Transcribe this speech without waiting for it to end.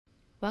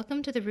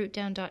Welcome to the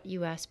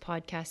RootDown.us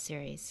podcast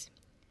series.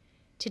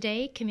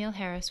 Today, Camille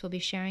Harris will be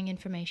sharing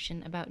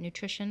information about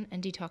nutrition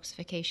and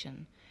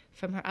detoxification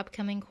from her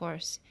upcoming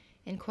course,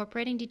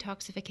 Incorporating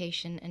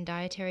Detoxification and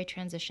Dietary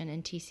Transition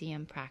in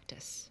TCM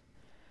Practice.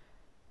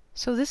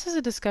 So this is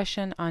a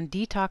discussion on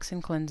detox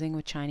and cleansing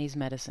with Chinese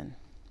medicine.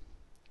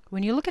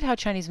 When you look at how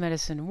Chinese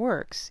medicine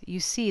works, you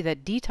see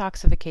that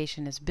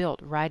detoxification is built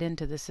right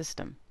into the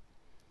system.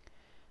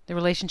 The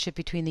relationship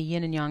between the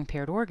yin and yang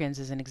paired organs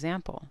is an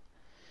example.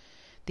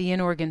 The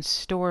yin organs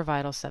store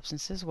vital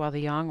substances while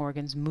the yang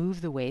organs move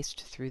the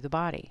waste through the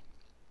body.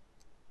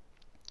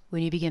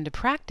 When you begin to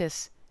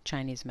practice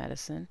Chinese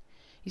medicine,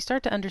 you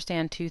start to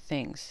understand two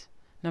things.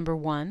 Number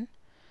one,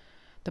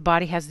 the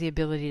body has the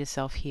ability to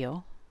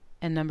self-heal.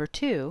 And number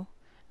two,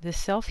 this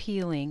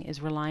self-healing is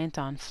reliant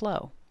on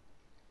flow.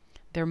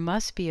 There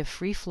must be a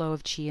free flow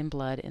of qi and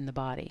blood in the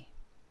body.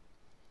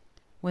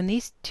 When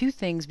these two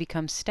things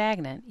become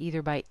stagnant,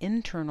 either by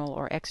internal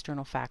or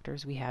external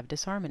factors, we have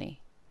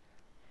disharmony.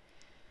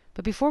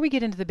 But before we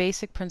get into the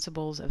basic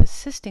principles of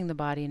assisting the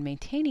body in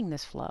maintaining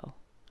this flow,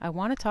 I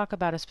want to talk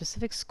about a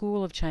specific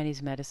school of Chinese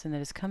medicine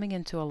that is coming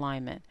into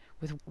alignment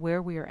with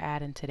where we are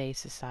at in today's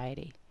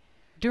society.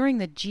 During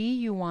the Ji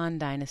Yuan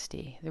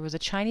dynasty, there was a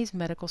Chinese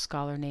medical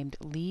scholar named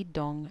Li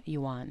Dong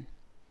Yuan.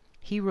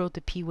 He wrote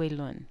the Pi Wei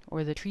Lun,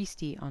 or the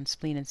Treatise on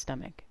Spleen and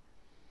Stomach.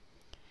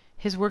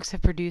 His works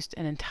have produced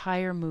an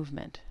entire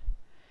movement.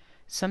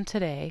 Some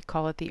today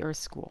call it the Earth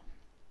School.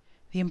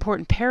 The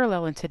important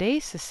parallel in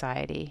today's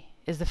society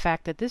is the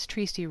fact that this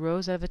treatise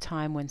rose out of a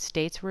time when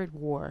states were at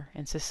war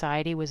and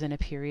society was in a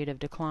period of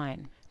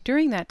decline.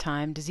 During that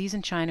time, disease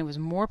in China was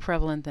more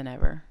prevalent than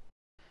ever,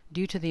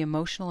 due to the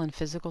emotional and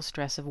physical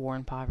stress of war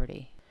and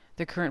poverty.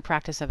 The current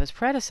practice of its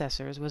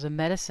predecessors was a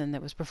medicine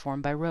that was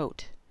performed by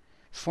rote.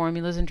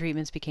 Formulas and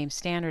treatments became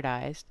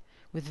standardized,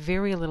 with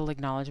very little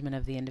acknowledgement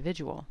of the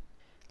individual.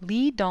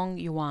 Li Dong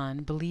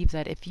Yuan believed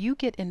that if you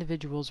get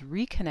individuals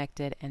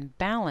reconnected and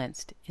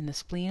balanced in the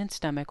spleen and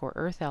stomach or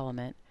earth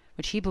element,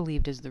 which he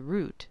believed is the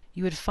root,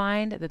 you would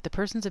find that the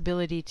person's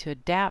ability to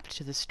adapt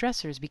to the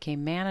stressors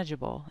became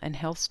manageable and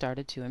health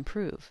started to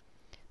improve.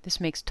 This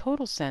makes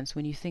total sense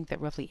when you think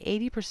that roughly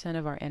 80%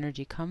 of our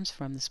energy comes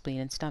from the spleen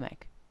and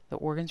stomach, the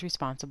organs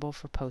responsible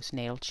for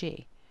postnatal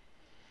qi.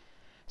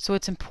 So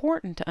it's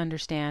important to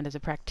understand as a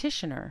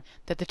practitioner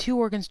that the two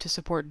organs to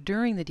support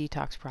during the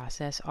detox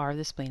process are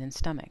the spleen and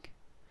stomach.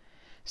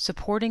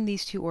 Supporting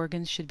these two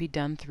organs should be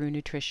done through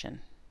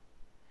nutrition.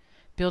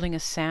 Building a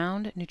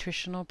sound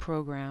nutritional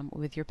program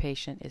with your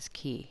patient is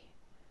key.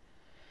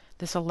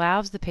 This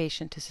allows the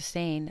patient to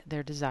sustain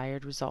their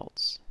desired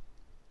results.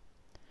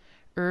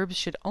 Herbs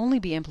should only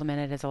be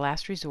implemented as a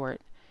last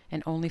resort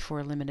and only for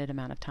a limited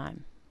amount of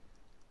time.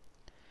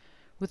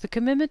 With the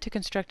commitment to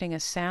constructing a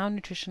sound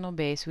nutritional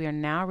base, we are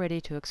now ready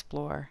to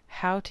explore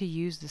how to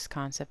use this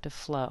concept of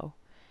flow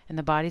and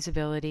the body's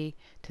ability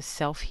to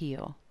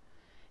self-heal,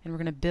 and we're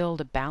going to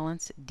build a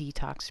balanced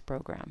detox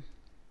program.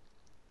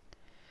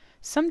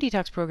 Some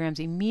detox programs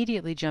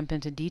immediately jump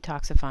into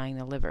detoxifying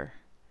the liver.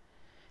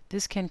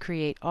 This can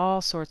create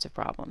all sorts of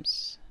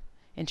problems.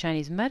 In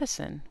Chinese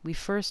medicine, we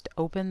first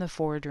open the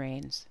four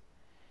drains.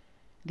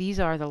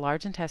 These are the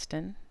large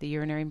intestine, the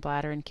urinary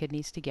bladder and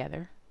kidneys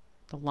together,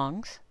 the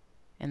lungs,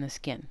 and the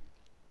skin.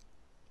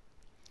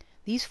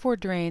 These four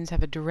drains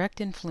have a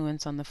direct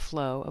influence on the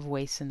flow of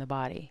waste in the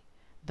body,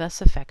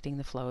 thus affecting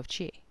the flow of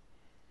qi.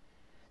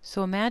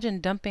 So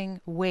imagine dumping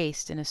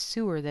waste in a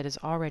sewer that is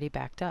already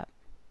backed up.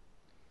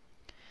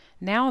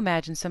 Now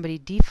imagine somebody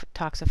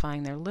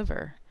detoxifying their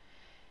liver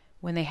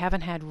when they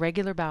haven't had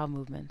regular bowel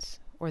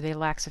movements, or they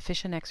lack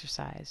sufficient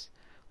exercise,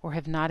 or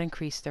have not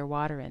increased their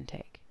water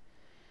intake.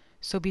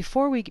 So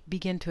before we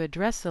begin to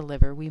address the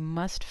liver, we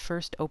must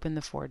first open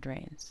the four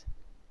drains.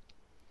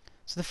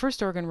 So the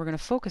first organ we're going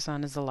to focus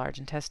on is the large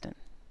intestine.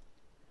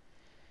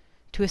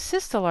 To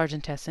assist the large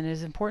intestine, it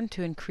is important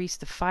to increase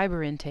the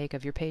fiber intake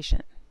of your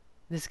patient.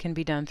 This can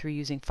be done through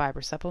using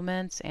fiber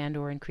supplements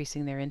and/or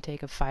increasing their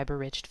intake of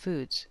fiber-rich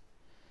foods.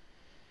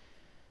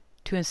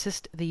 To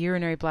assist the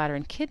urinary bladder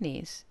and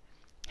kidneys,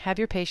 have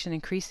your patient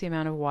increase the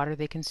amount of water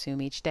they consume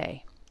each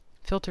day,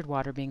 filtered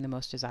water being the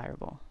most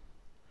desirable.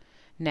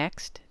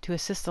 Next, to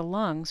assist the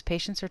lungs,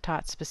 patients are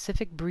taught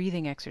specific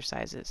breathing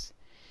exercises.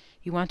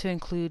 You want to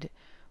include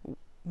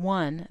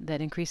one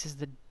that increases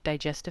the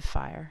digestive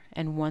fire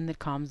and one that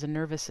calms the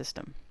nervous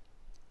system.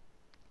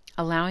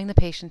 Allowing the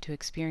patient to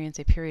experience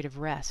a period of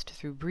rest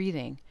through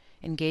breathing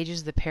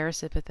engages the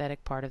parasympathetic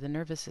part of the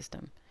nervous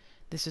system.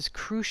 This is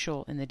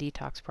crucial in the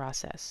detox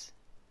process.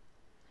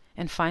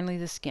 And finally,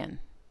 the skin.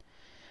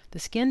 The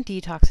skin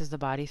detoxes the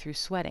body through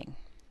sweating.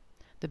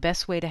 The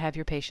best way to have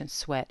your patients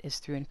sweat is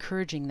through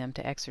encouraging them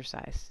to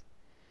exercise.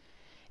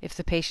 If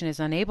the patient is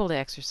unable to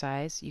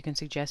exercise, you can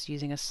suggest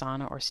using a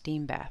sauna or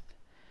steam bath,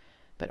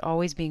 but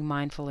always being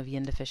mindful of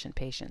yin-deficient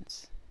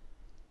patients.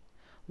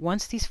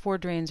 Once these four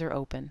drains are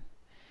open,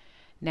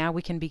 now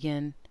we can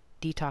begin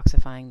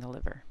detoxifying the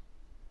liver.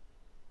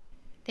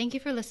 Thank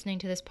you for listening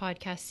to this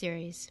podcast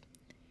series.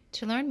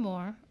 To learn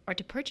more or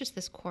to purchase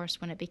this course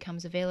when it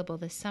becomes available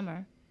this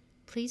summer,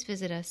 please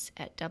visit us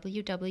at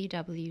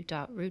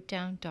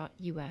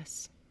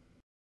www.rootdown.us.